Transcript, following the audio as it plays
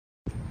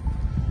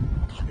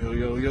Yo,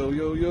 yo, yo,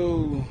 yo,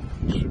 yo.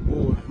 It's your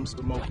boy,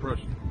 Mr. Mo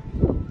Pressure.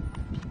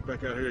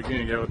 Back out here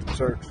again, y'all, at the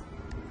church.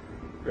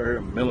 We're here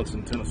in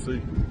Millington, Tennessee.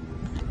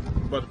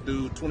 About to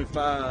do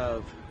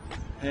 25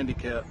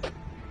 handicap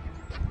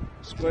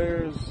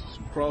squares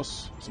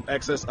across some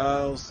access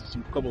aisles,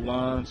 some couple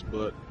lines,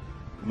 but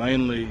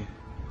mainly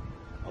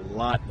a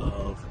lot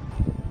of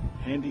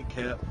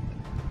handicap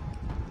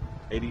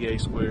ADA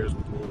squares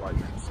with little white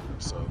mats.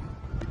 So,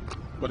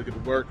 about to get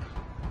to work.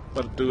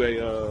 About to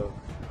do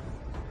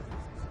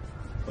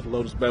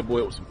load this bad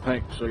boy up with some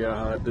paint to show y'all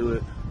how I do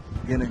it at the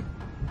beginning.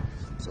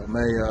 So I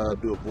may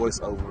do a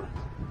voiceover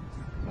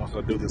once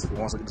I do this.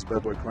 Once I get this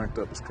bad boy cranked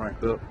up, it's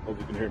cranked up. Hope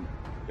you can hear me.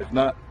 If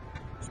not,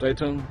 stay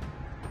tuned.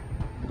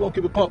 We're gonna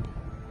keep it pumping.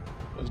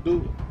 Let's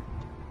do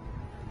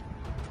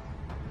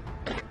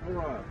it.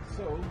 Alright,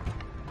 so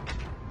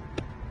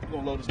we're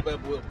gonna load this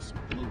bad boy up with some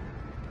blue.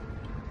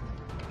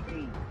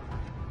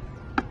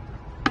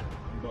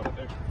 Bought an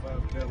extra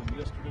 5 gallon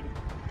yesterday.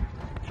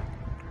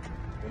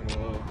 And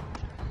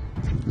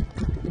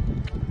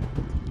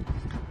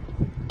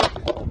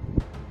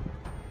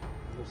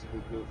this will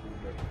be good for the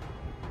day.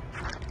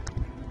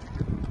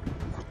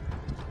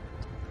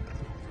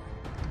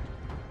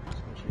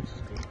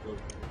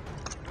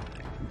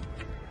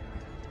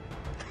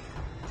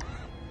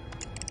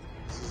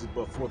 This is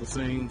about for the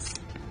scenes,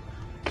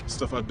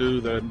 stuff I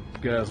do that you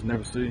guys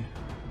never see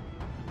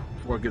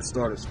before I get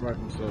started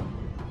striping. So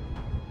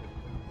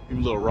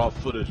even a little raw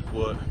footage of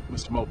what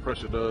Mr. Mo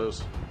Pressure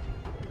does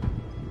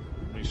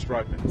when he's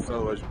striping.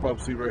 So as you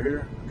probably see right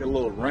here, got a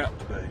little ramp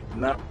today.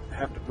 Not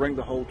have to bring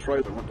the whole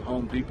trailer. Went to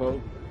Home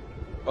Depot.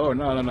 Oh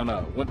no.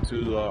 Went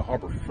to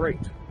Harbor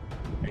Freight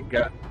and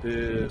got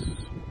this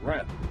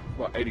ramp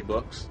for about 80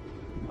 bucks.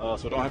 So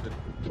I don't have to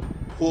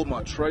pull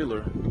my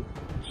trailer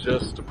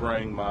just to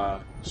bring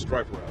my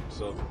striper out.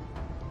 So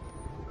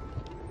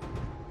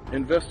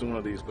invest in one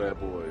of these bad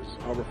boys.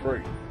 Harbor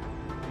Freight.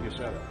 Give you a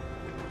shout out.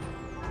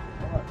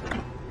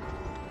 Alright.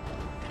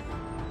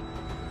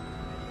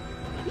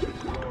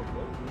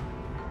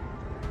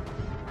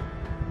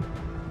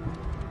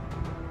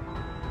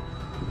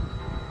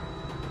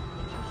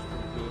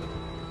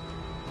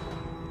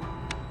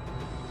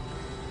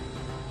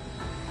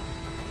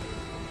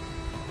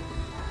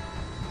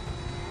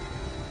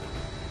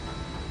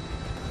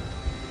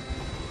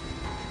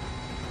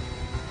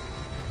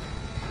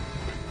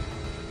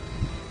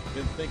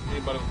 Didn't think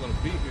anybody was going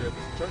to be here at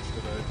this church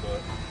today,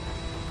 but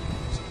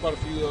there's quite a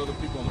few other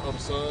people on the other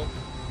side.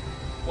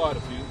 Quite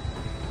a few.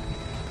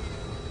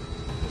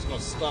 It's going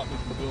to stop me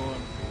from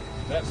doing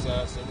that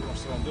side, so we're going to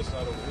start on this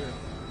side over here.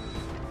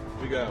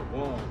 We got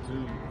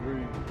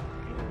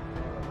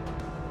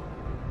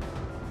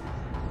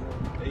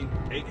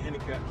 8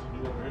 handicaps to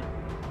do over here.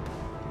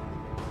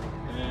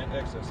 And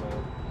access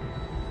side.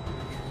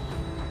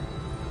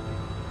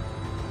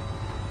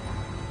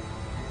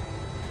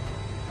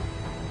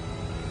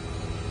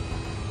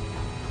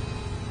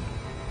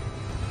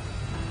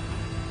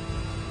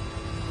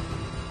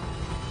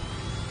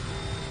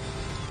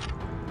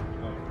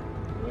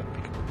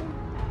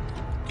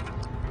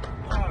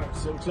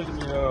 So I'm taking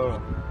the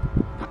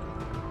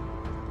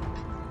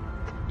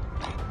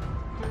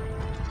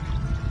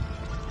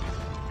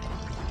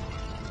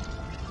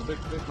big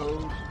thick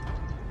hose,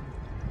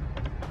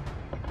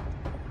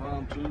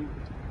 prime tube,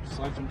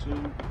 siphon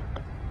tube,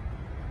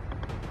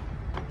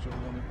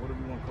 whatever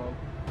you want to call it.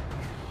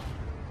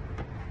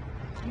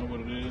 You know what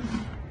it is?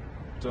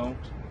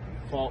 Don't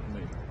fault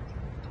me.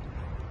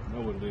 You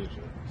know what it is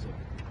yet. So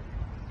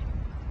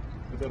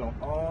put that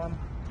on.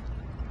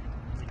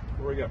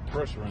 We already got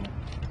pressure in it.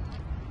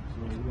 So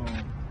we're going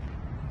to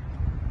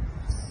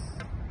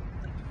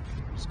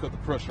just cut the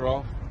pressure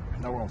off.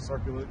 Now we're going to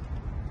circulate.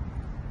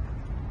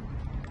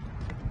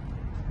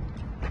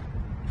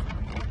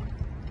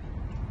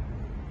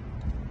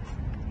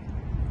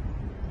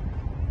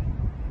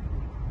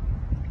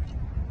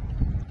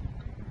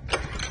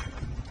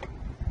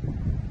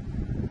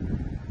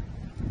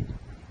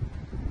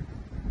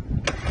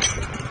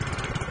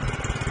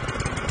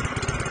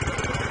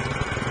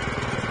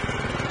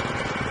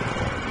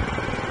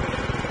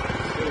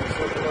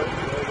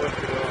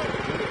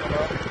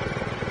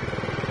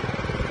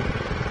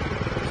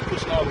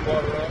 Pushing all the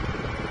water out.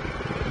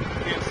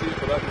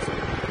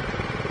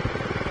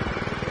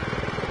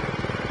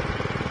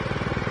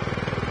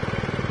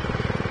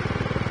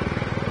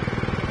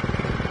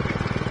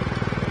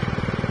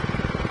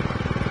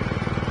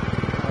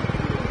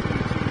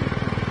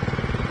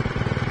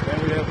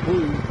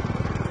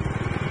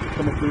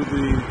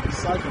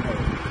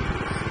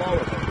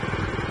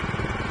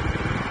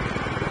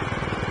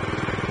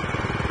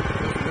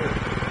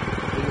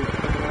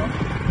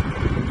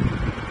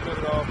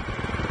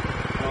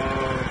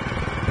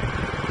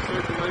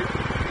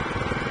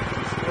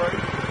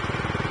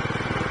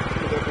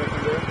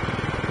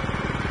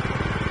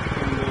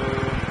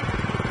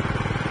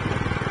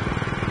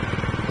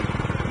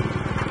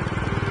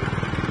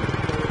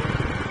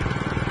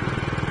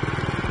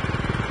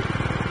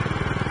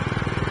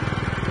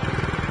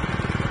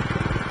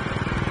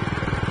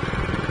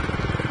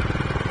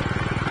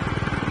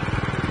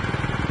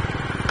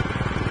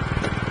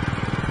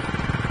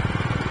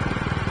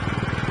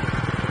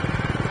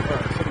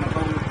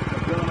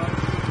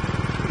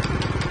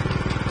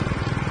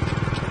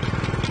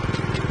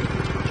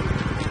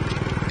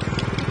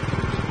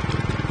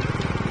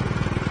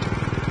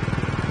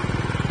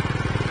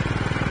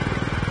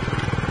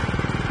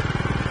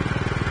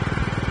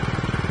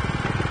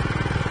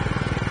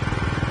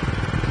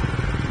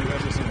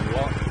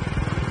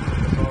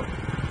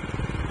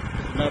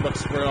 about to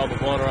spray all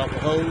the water out the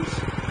hose.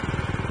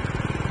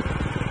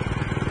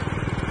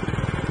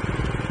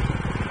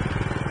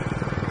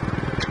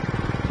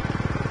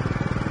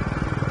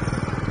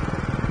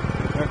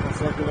 Back on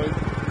circulate.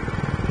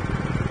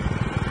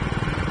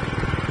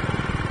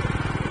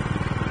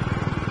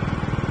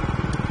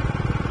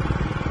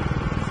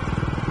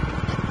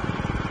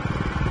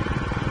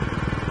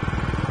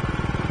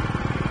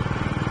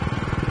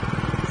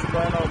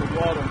 Spraying all the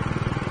water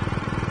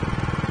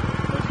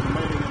that's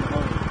remaining in the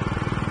hose.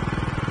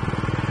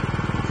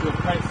 Until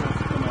paint starts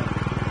to come out.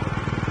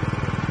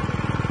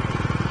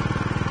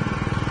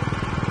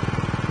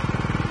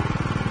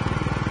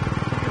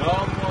 Get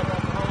all the water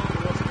out the hose.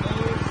 Once it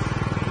does,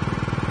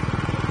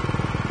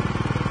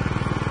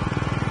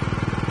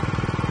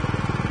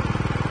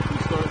 you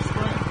start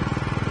spraying.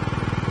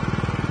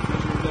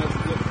 Make sure that's a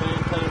good fan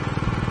paint.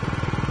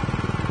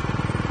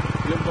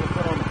 You're going to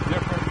put on a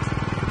different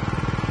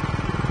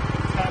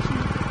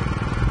attachment,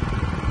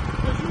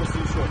 as you will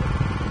see shortly.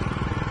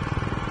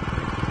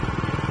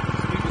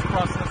 Speed this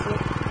process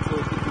up so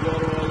it's get the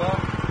water all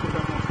out. Put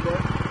back on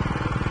spray.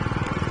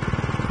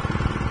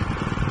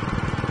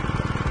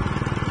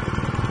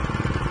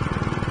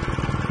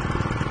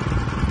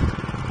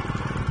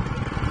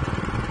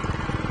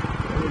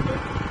 There we go.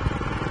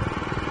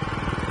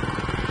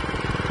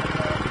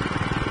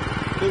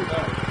 Do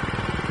that.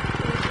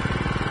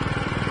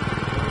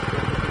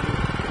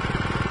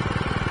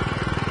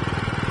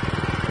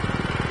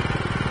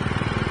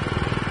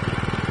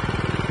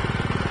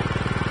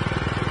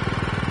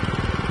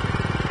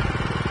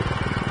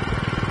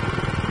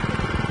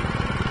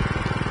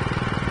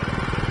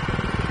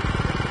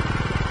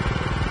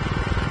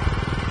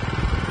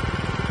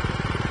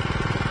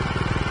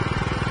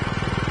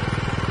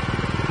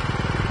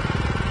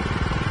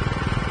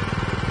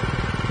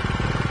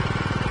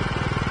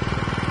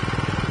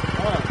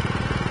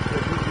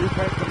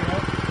 Paint coming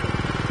out.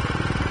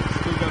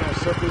 Still got on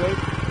circulate.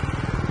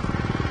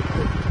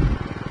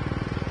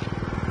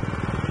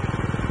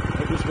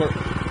 Hope this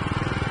works.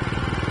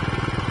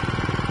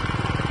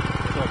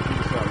 Try to keep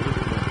this out a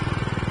little bit.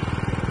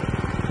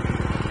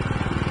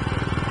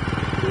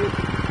 Good.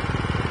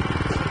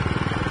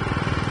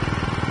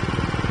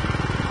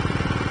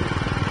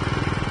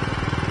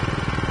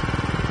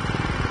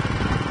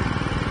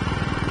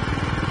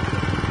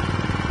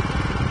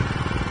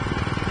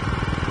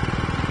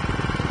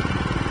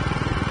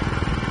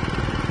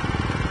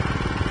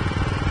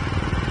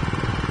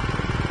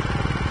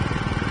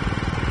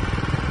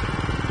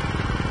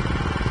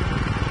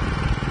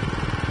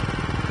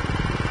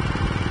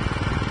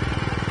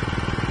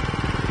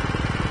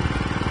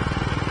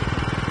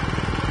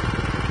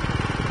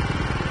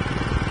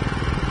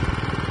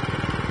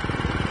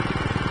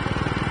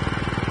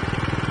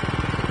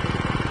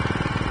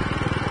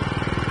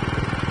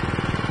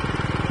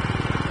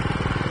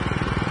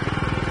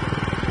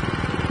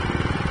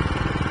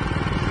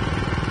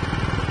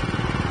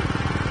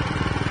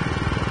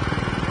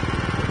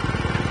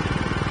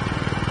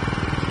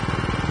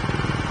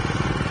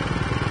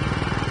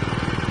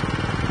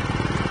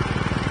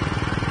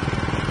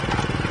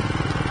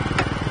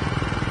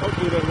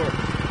 Hopefully that works.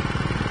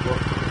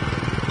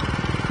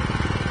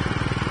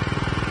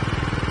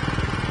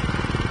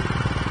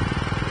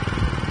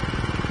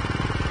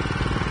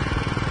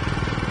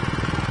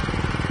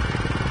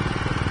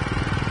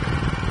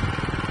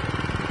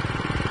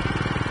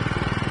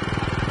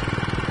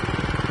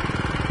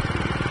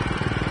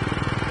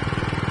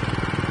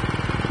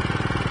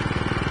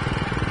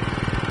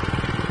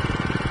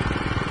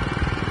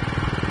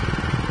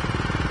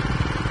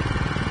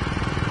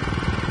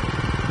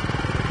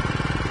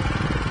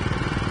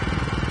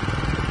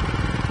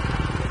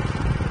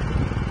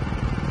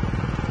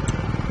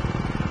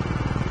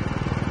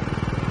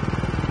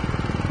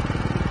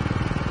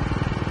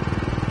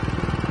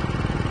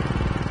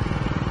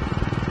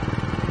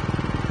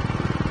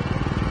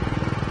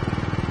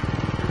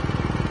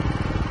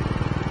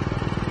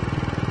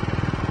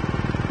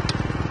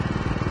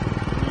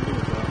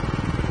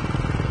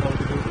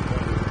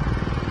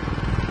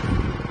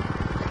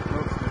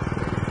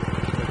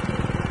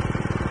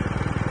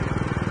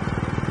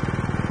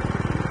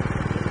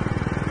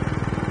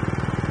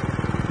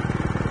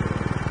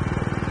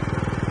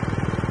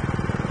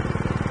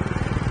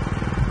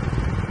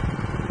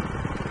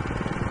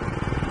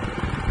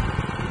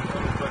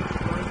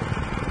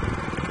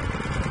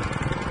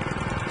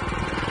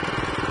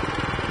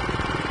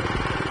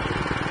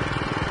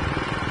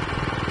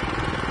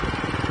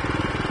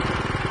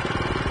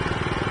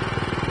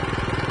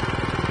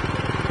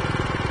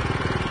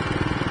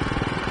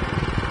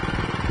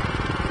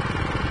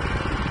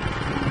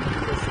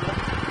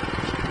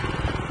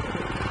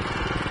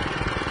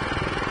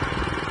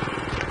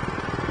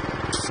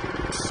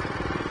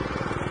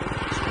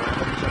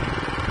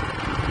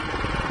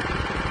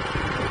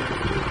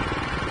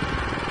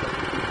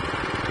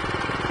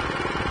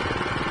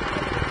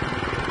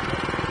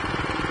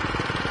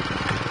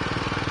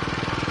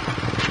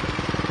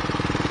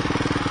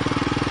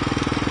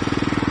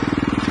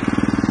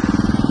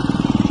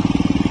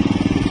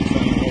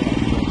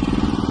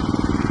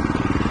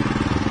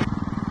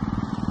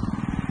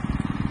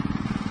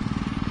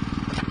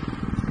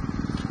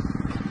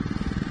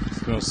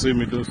 gonna see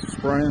me do some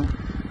spraying.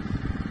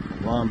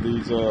 Line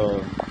these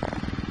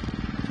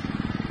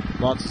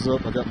boxes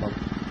up. I got my,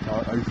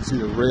 you can see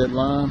the red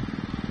line.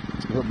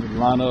 It helped me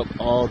line up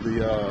all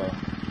the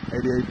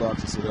 88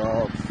 boxes so they're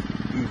all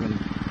even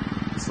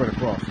straight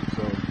across.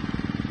 So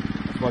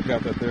that's why I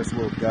got that there. It's a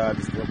little guide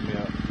just to help me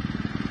out.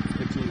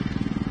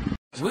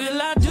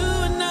 Will I do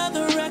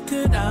another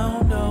record? I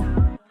don't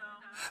know.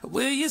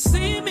 Will you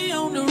see me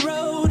on the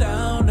road?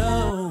 I don't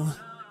know.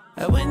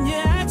 When you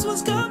ask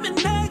what's coming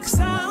next,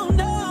 I don't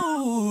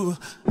know.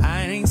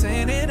 I ain't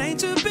saying it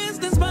ain't your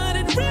business, but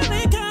it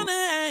really kinda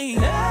ain't.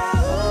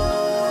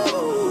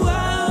 Oh,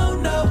 I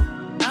don't know.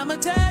 I'ma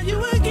tell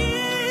you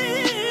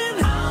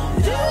again. I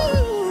don't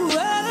know.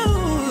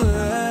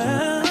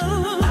 I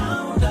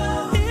don't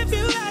know. If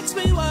you ask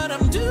me what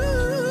I'm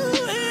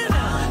doing,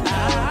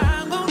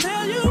 I'm gonna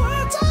tell you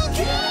what I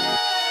can.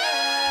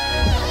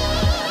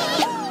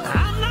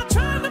 I'm not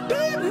trying to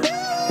be me.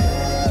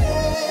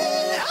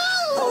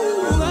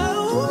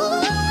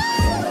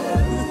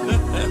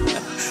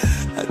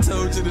 I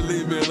told you to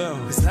leave me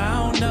alone. 'Cause I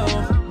don't know,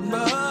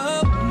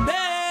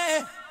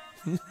 babe.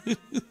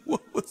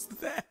 What was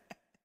that?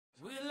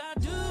 Will I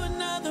do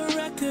another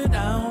record? I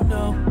don't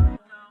know.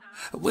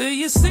 Will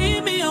you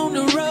see me on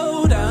the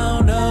road? I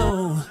don't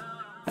know.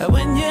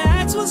 When you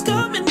ask what's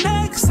coming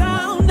next,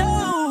 I don't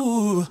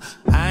know.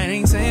 I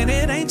ain't saying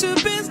it ain't your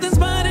business,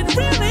 but it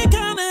really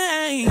kinda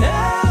ain't.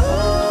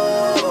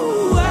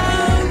 Oh,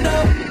 I don't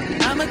know.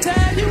 I'ma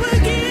tell you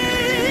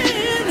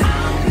again.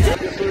 Yes,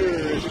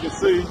 sir. As you can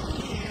see,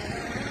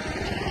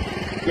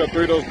 we got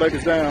 3 of those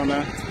babies down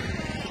now.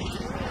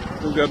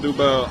 We gotta do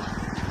about,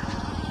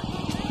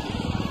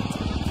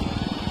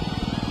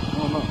 I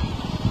don't know,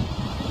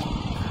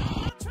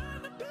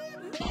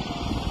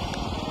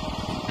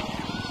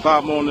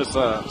 5 more on this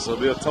side. So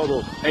it'll be a total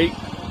of 8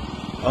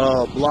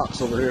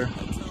 blocks over here.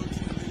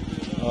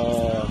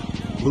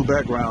 Blue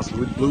background, so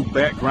with blue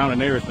background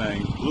and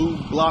everything. Blue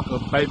blocker,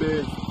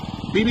 baby.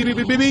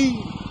 BB.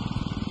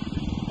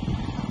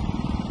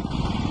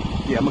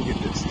 Yeah, I'm gonna get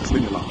this. Just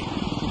leave me alone.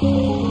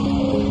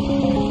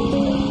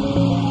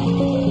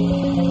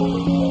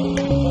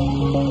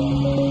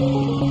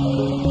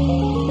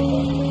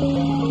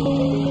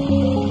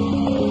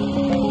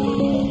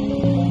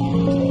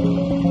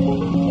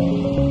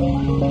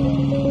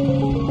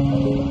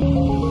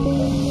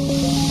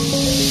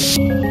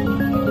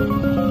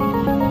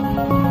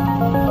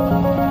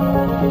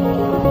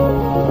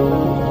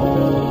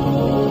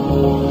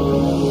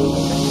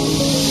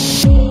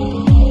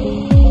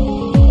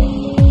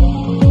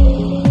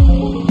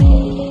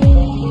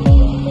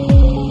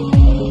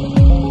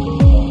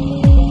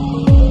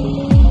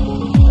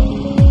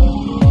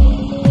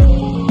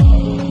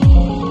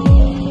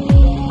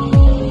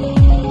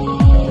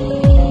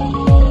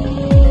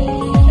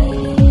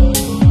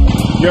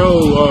 Yo,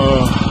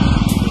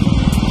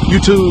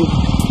 YouTube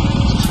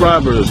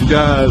subscribers, you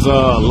guys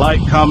like,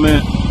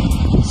 comment,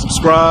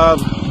 subscribe,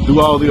 do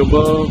all the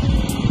above.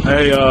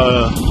 Hey,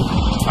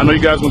 I know you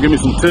guys gonna give me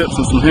some tips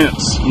and some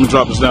hints. Let me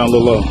drop this down a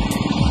little low.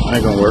 I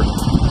ain't gonna work.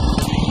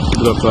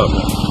 Keep it up top,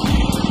 man.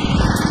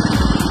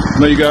 I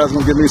know you guys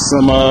gonna give me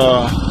some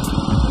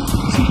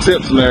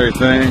tips and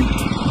everything.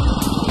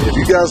 If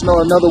you guys know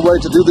another way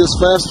to do this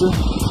faster,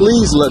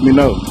 please let me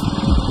know.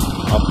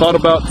 I thought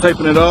about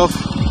taping it off.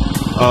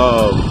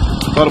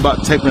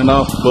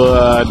 But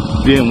I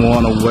didn't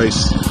want to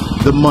waste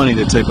the money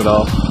to tape it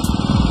off.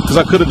 Because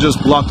I could have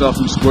just blocked off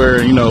each square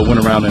and, you know, went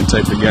around and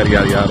taped it, yada,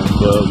 yada, yada.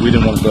 But we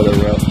didn't want to go that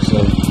route.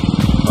 So,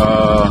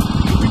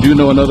 if you do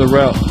know another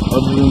route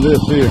other than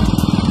this here,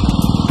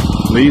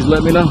 please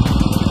let me know.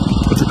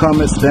 Put your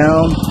comments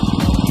down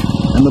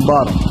in the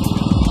bottom.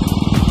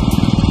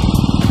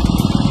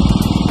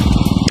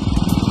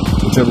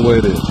 Whichever way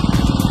it is.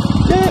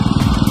 Yeah.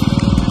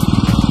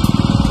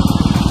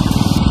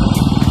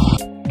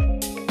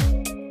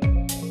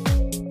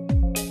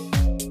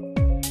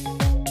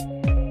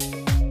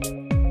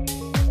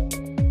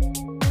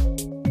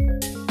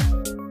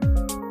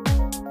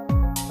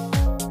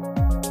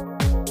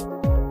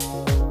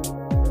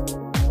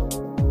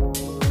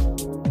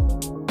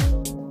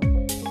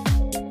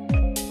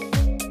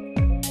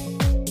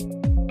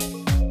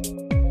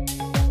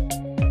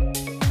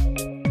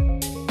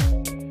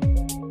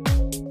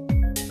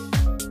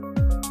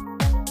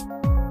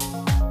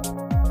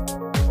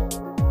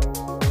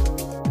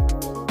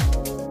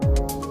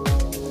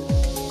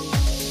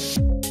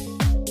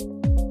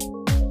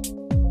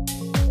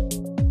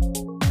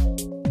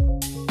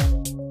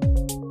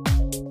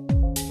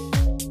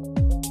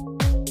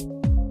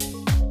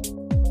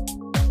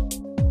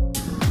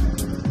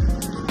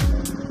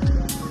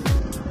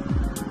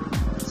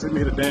 Send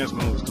me the dance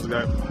moves because I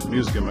got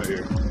music in my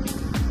ear.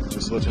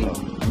 Just to let you know,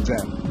 I'm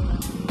jamming.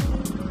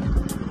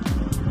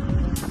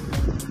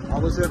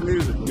 Always have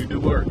music when you do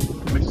work.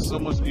 It makes it so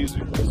much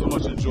easier, so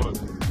much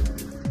enjoyable.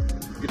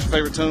 Get your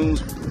favorite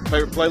tunes,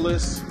 favorite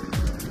playlists,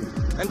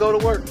 and go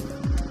to work.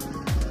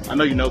 I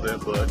know you know that,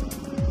 but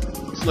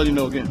just let you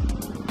know again.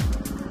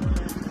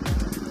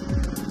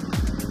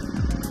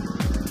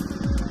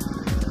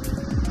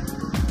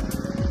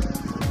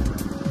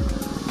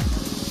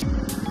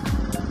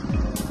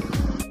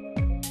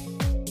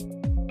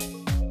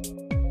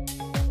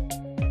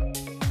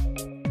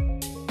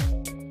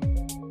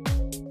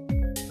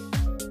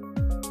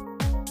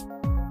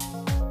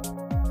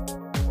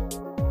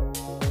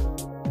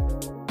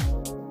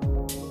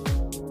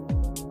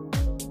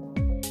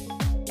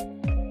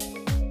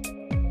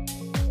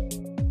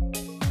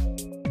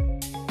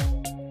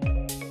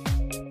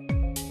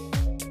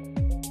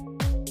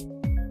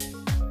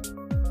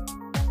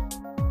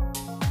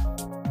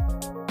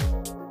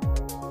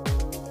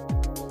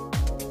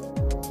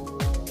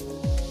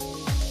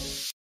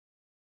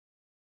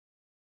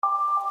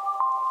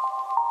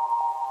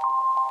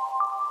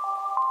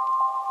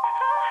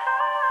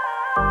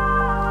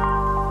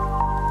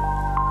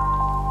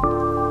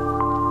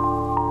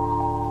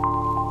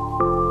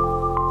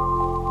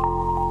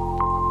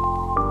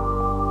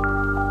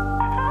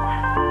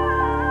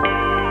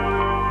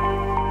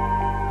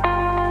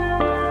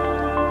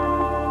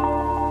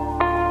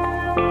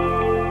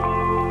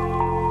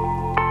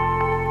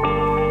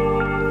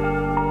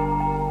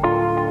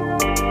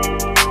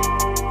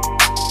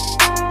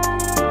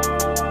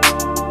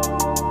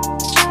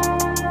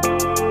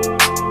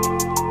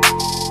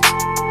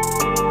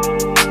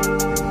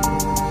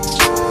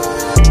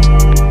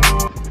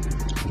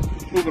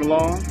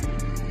 long.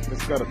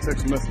 Just got a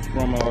text message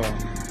from the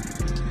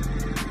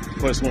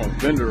place where I'm a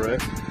vendor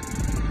at.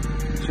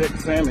 Check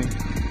Sammy.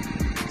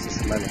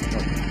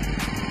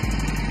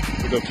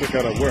 We're gonna check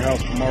out a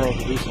warehouse tomorrow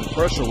to do some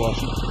pressure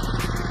washing.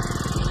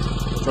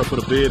 Try to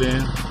put a bid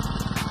in.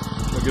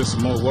 I'll get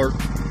some more work.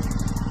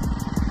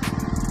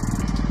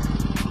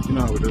 You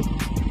know how we do.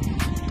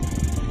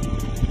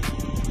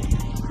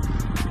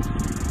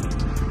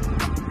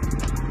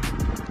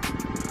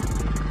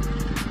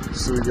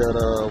 So we got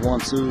 1,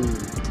 2,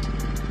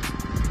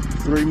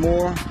 3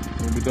 more.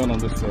 We'll be done on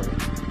this side.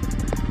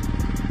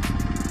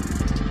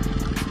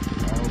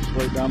 All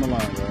straight down the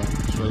line,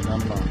 guys. Straight down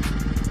the line.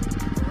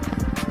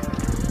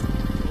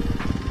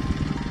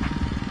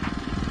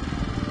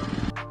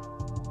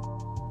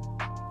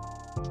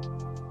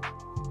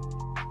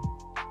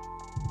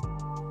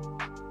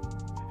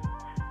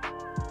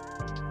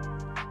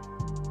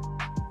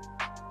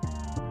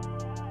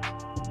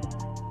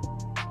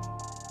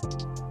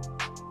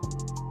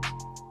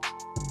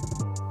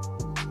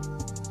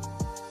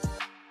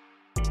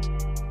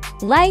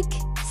 Like,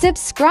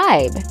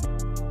 subscribe,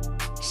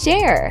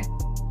 share.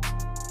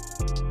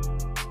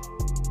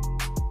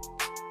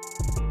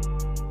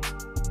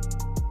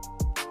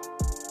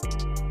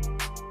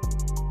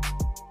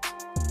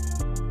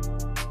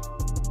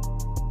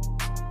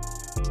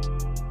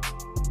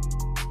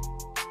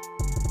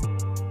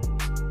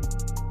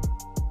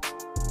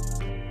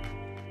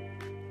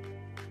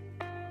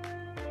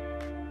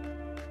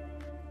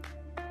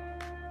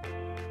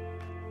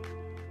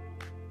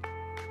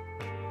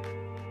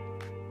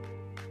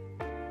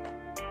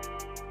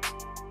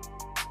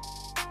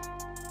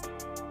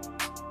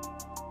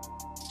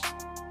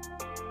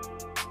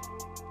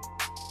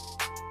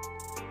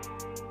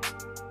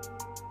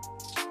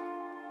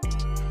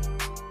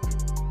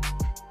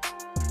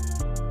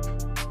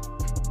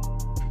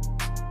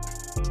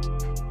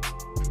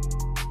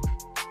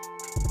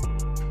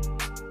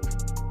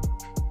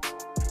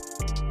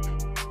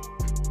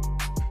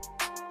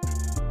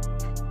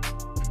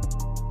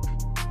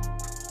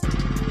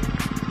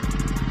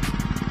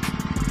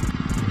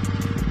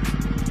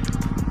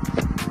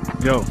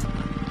 Yo,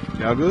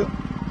 y'all good?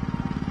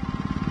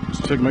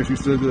 Just check, make sure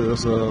you're still good.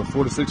 That's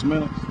 46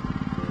 minutes.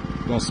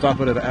 We're gonna stop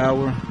it at an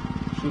hour.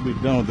 Should be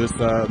done with this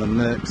side the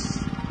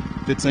next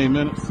 15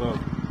 minutes. So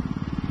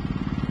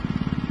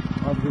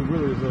all we do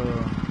really is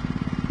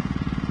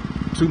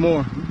 2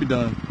 more. We'll be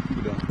done.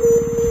 We'll be done.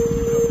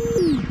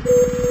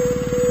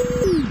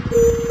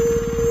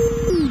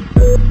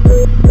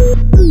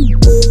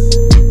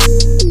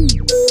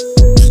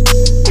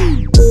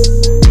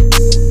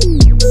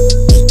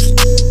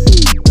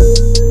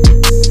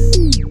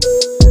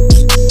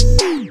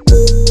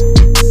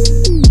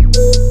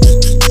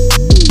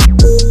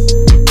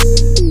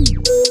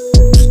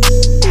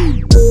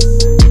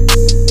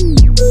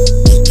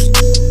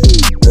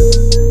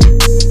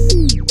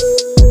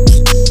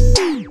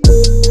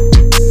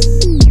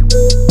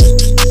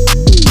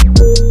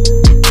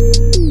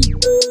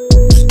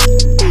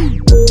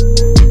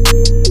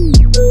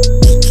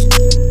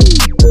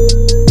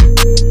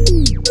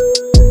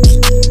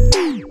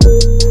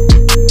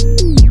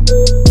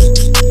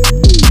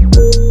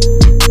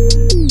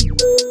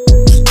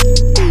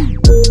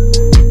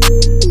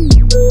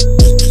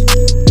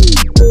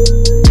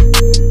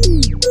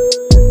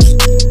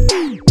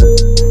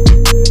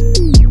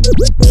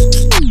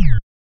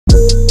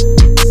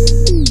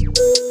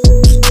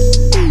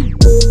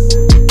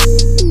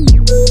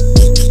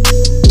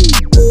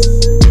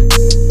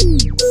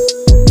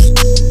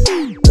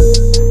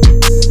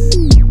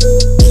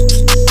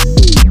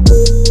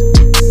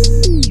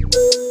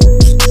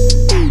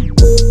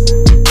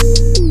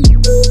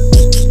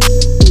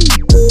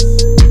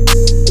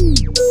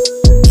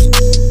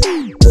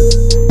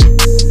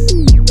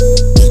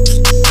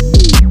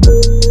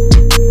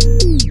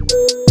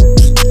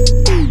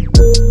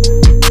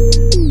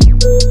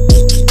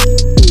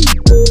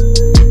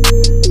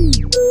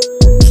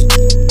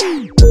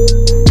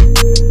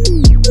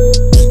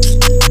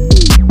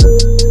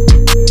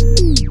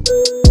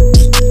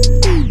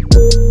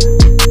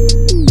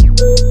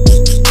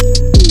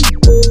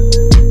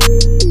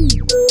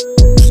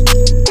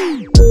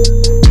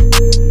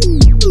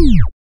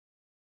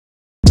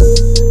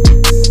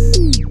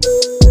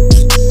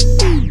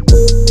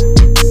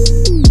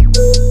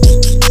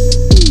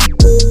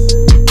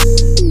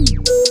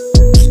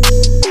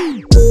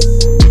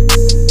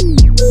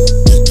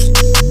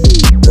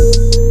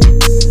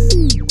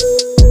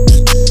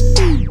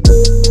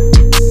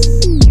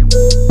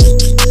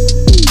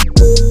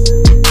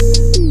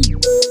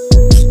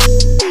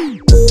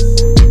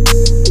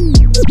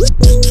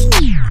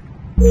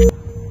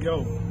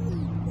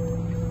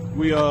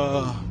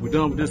 We're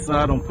done with this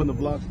side on putting the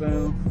blocks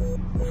down.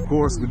 Of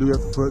course, we do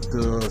have to put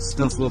the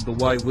stencil of the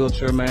white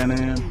wheelchair man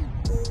in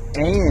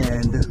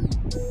and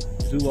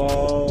do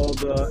all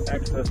the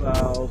access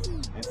aisles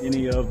and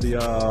any of the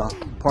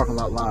parking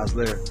lot lines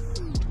there.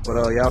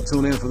 But y'all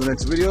tune in for the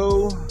next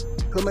video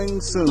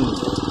coming soon.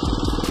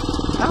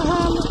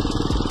 Holla.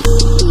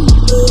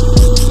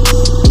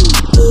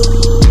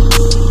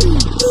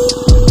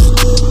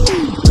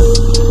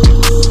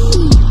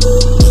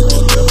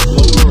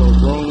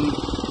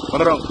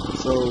 but I don't.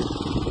 So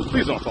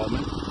please don't fault me.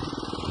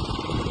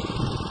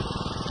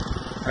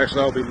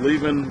 Actually, I'll be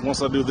leaving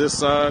once I do this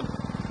side.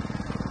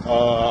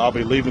 I'll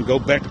be leaving, go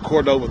back to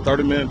Cordova,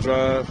 30-minute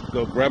drive,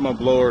 go grab my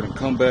blower and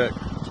come back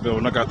to go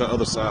knock out the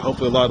other side.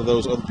 Hopefully a lot of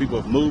those other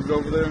people have moved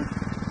over there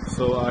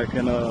so I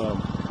can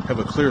have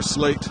a clear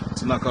slate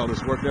to knock all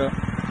this work out.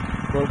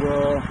 But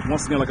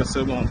once again, like I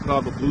said, we're going to put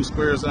all the blue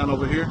squares down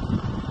over here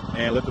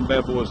and let them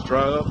bad boys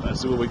dry up and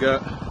see what we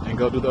got and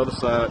go do the other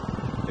side.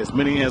 As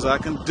many as I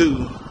can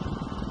do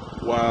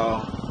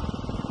while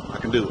I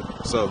can do it.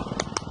 So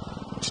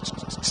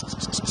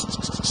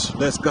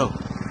let's go.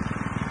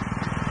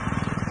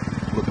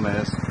 Looking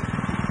ass.